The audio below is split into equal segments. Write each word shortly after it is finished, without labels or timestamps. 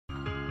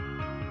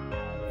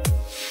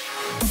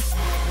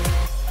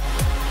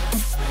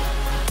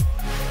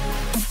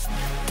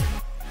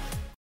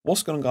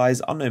What's going on,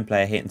 guys? Unknown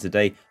Player here, and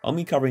today I'll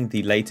be covering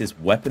the latest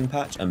weapon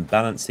patch and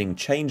balancing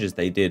changes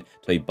they did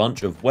to a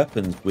bunch of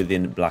weapons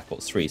within Black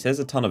Ops 3. So there's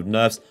a ton of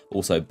nerfs,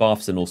 also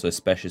buffs, and also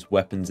specialist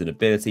weapons and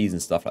abilities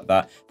and stuff like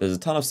that. There's a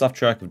ton of stuff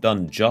Treyarch have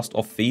done just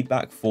off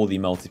feedback for the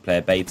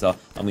multiplayer beta.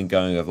 I'm going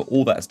going over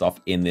all that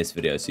stuff in this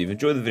video. So if you've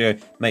enjoyed the video,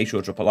 make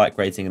sure to drop a like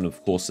rating and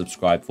of course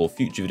subscribe for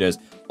future videos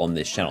on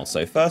this channel.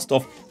 So first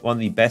off, one of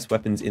the best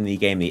weapons in the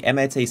game, the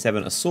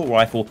M8A7 assault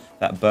rifle,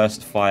 that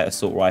burst fire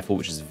assault rifle,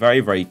 which is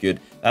very good.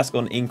 That's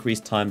got an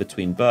increased time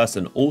between bursts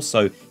and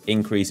also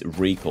increased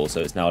recoil, so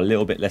it's now a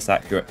little bit less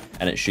accurate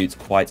and it shoots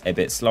quite a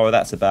bit slower.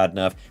 That's a bad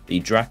nerf. The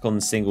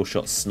Drakon single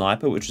shot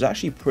sniper, which was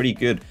actually pretty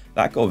good,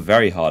 that got a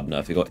very hard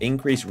nerf. It got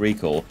increased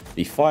recoil,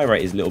 the fire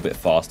rate is a little bit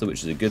faster,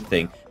 which is a good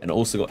thing, and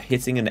also got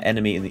hitting an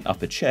enemy in the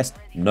upper chest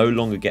no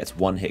longer gets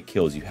one-hit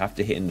kills. You have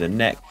to hit in the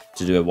neck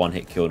to do a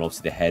one-hit kill, and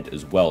obviously the head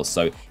as well.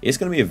 So it's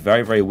going to be a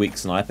very weak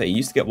sniper. It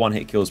used to get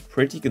one-hit kills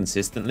pretty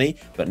consistently,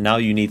 but now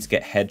you need to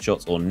get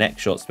headshots or neck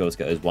shots to be able to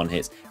get those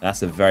one-hits, and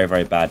that's a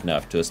very bad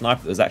nerf to a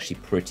sniper that was actually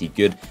pretty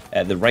good.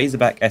 The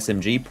Razorback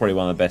SMG, probably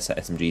one of the best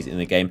SMGs in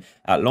the game.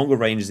 At longer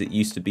ranges, it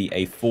used to be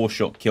a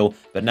 4-shot kill,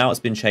 but now it's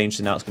been changed,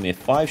 so now it's going to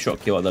be a 5-shot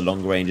kill at the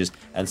longer ranges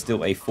and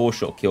still a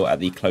 4-shot kill at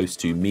the close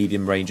to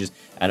medium ranges,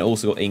 and it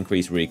also got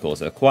increased recoil,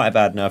 so quite a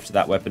bad nerf to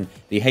that weapon.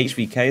 The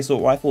HVK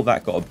assault rifle,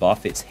 that got a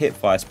buff. Its hip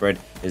fire spread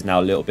is now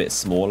a little bit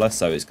smaller,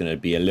 so it's going to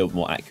be a little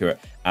more accurate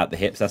at the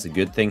hips. That's a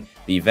good thing.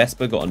 The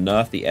Vesper got a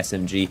nerf. The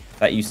SMG,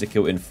 that used to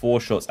kill in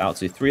 4 shots out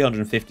to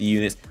 350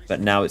 units,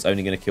 but now it's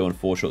only going to kill in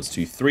 4 shots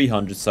to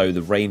 300, so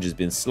the range has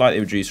been slightly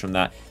reduced from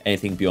that.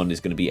 Anything beyond is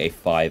going to be a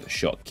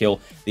 5-shot kill.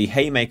 The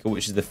Haymaker,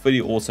 which is the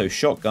fully auto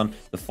shotgun,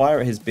 the fire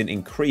rate has been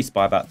increased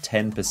by about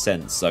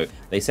 10%, so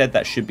they said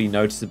that should be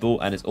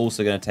noticeable, and it's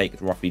also going to take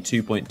roughly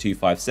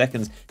 2.25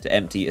 seconds to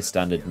empty a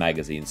standard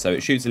magazine, so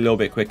it shoots a little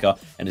bit quicker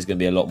and is going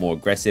to be a lot more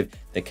aggressive.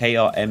 The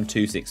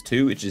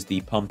KR-M262, which is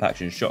the pump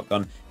action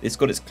shotgun, this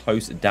got its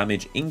close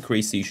damage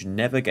increase, so you should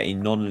never get a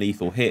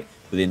non-lethal hit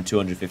within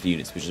 250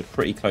 units, which is a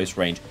pretty close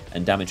range,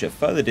 and damage at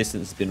further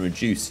distance has been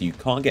reduced, so you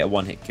can't get a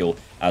one-hit kill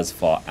as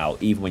far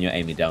out, even when you're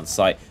aiming down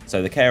sight.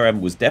 So the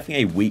KRM was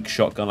definitely a weak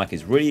shotgun, like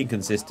it's really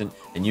inconsistent,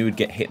 and you would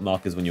get hit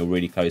markers when you're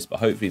really close, but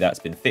hopefully that's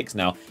been fixed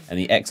now. And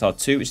the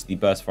XR2, which is the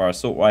burst fire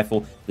assault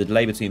rifle, the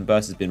delay between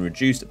bursts has been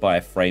reduced by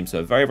a frame, so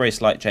a very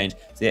slight change.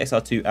 So the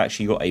XR2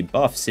 actually got a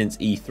buff since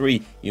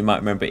E3. You might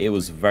remember it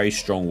was a very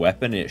strong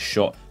weapon and it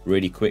shot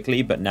really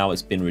quickly, but now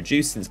it's been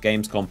reduced since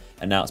Gamescom,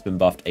 and now it's been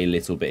buffed a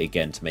little bit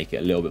again to make it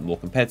a little bit more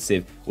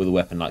competitive with a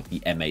weapon like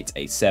the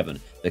M8A7.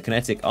 The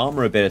kinetic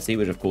armor ability,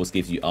 which of course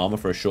gives you armor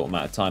for a short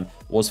amount of time,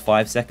 was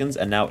 5 seconds,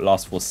 and now it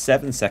lasts for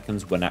 7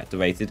 seconds when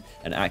activated.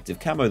 And active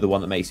camo, the one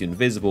that makes you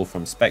invisible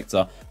from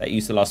Spectre, that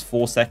used to last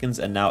 4 seconds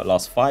and now it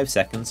lasts 5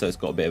 seconds, so it's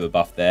got a bit of a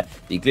buff there.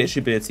 The glitch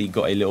ability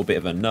got a little bit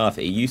of a nerf.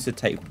 It used to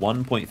take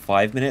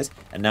 1.5 minutes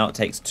and now it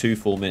takes 2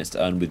 full minutes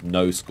to earn with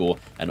no score,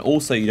 and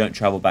also you don't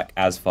travel back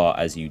as far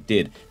as you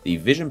did. The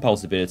vision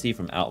pulse ability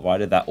from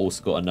Outrider, that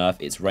also got a nerf.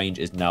 Its range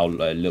is now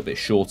a little bit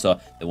shorter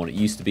than what it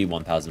used to be,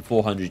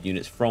 1,400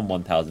 units from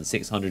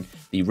 1,600.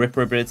 The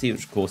Ripper ability,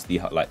 which of course the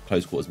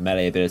close quarters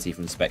melee ability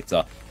from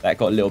Spectre, that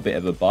got a little bit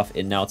of a buff.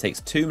 It now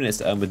takes 2 minutes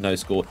to earn with no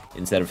score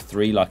instead of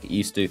 3 like it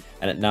used to,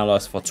 and it now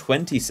lasts for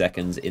 20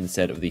 seconds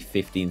instead of the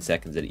 15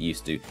 seconds that it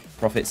used to.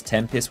 Prophet's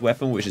Tempest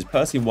weapon, which is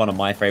personally one of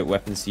my favorite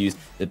weapons to use.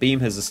 The beam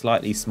has a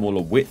slightly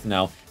smaller width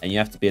now, and you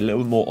have to be a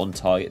little more on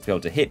target to be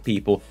able to hit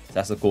people. So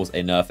that's of course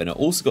a nerf, and it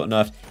also got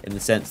nerfed in the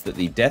sense that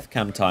the death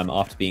cam time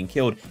after being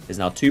killed is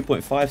now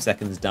 2.5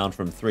 seconds down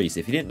from 3. So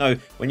if you didn't know,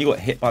 when you got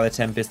hit by the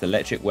Tempest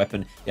electric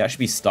weapon, you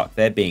actually be stuck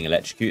there being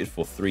electrocuted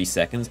for 3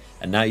 seconds,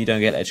 and now you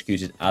don't get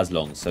electrocuted as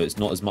long, so it's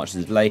not as much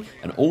as a delay,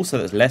 and also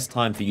there's less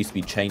time for you to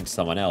be chained to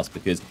someone else,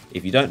 because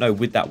if you don't know,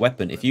 with that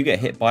weapon, if you get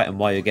hit by it and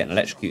while you're getting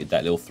electrocuted,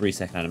 that little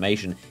 3-second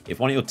animation, if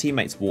one of your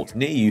teammates walks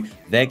near you,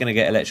 they're going to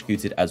get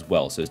electrocuted as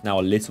well, so it's now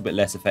a little bit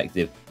less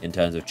effective in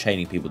terms of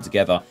chaining people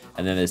together.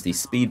 And then there's the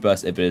speed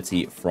burst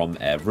ability from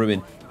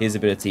Ruin. His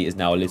ability is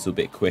now a little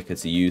bit quicker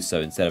to use,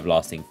 so instead of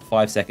lasting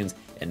 5 seconds,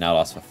 it now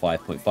lasts for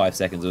 5.5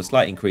 seconds, with a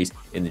slight increase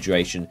in the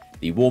duration.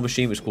 The War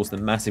Machine, which calls the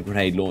massive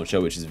grenade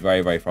launcher, which is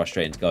very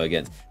frustrating to go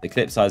against. The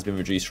clip size has been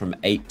reduced from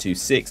 8 to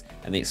 6,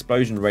 and the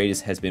explosion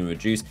radius has been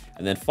reduced.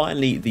 And then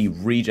finally, the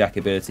Rejack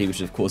ability, which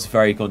is of course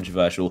very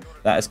controversial.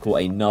 That has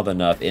caught another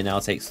nerf. It now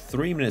takes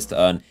 3 minutes to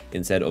earn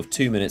instead of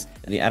 2 minutes,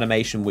 and the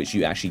animation which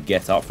you actually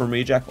get up from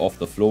Rejack off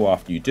the floor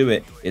after you do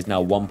it is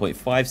now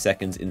 1.5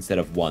 seconds instead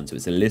of 1. So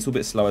it's a little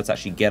bit slower to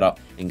actually get up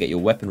and get your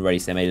weapon ready,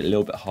 so they made it a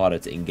little bit harder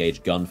to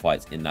engage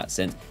gunfights in that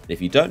sense. And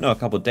if you don't know, a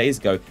couple of days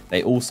ago,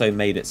 they also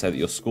made it so that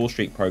your score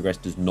streak progress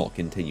does not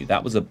continue.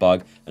 That was a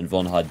bug, and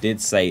Volant did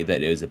say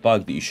that it was a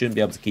bug that you shouldn't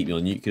be able to keep your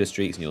nuclear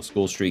streaks and your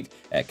score streak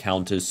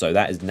counters, so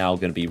that is now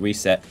going to be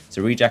reset.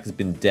 So Rejack has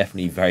been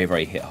definitely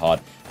very hit hard,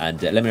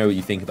 and let me know what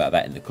you think about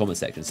that in the comment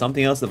section.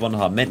 Something else that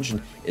Volant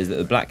mentioned is that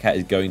the Black Cat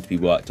is going to be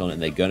worked on,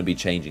 and they're going to be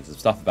changing some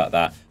stuff about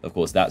that. Of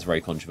course, that's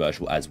very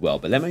controversial as well,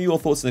 but let me know your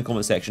thoughts in the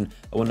comment section.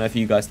 I want to know if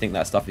you guys think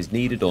that stuff is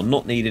needed or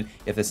not needed,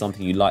 if there's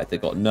something you liked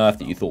that got nerfed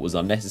that you thought was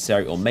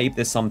unnecessary, or maybe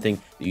there's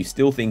something that you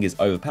still think is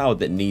overpowered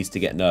that needs to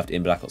get nerfed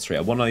in Black Ops 3.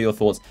 I want to know your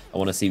thoughts. I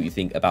want to see what you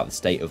think about the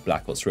state of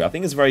Black Ops 3. I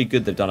think it's very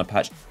good they've done a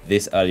patch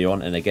this early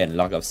on, and again,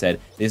 like I've said,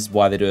 this is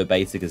why they do a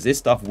beta, because this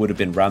stuff would have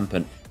been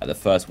rampant at the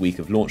first week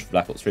of launch for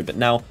Black Ops 3, but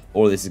now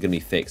all of this is going to be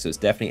fixed, so it's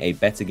definitely a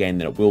better game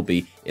than it will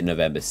be in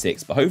November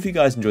 6th. But hopefully you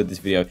guys enjoyed this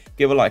video.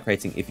 Give a like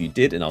rating if you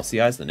did, and I'll see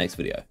you guys in the next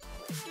video.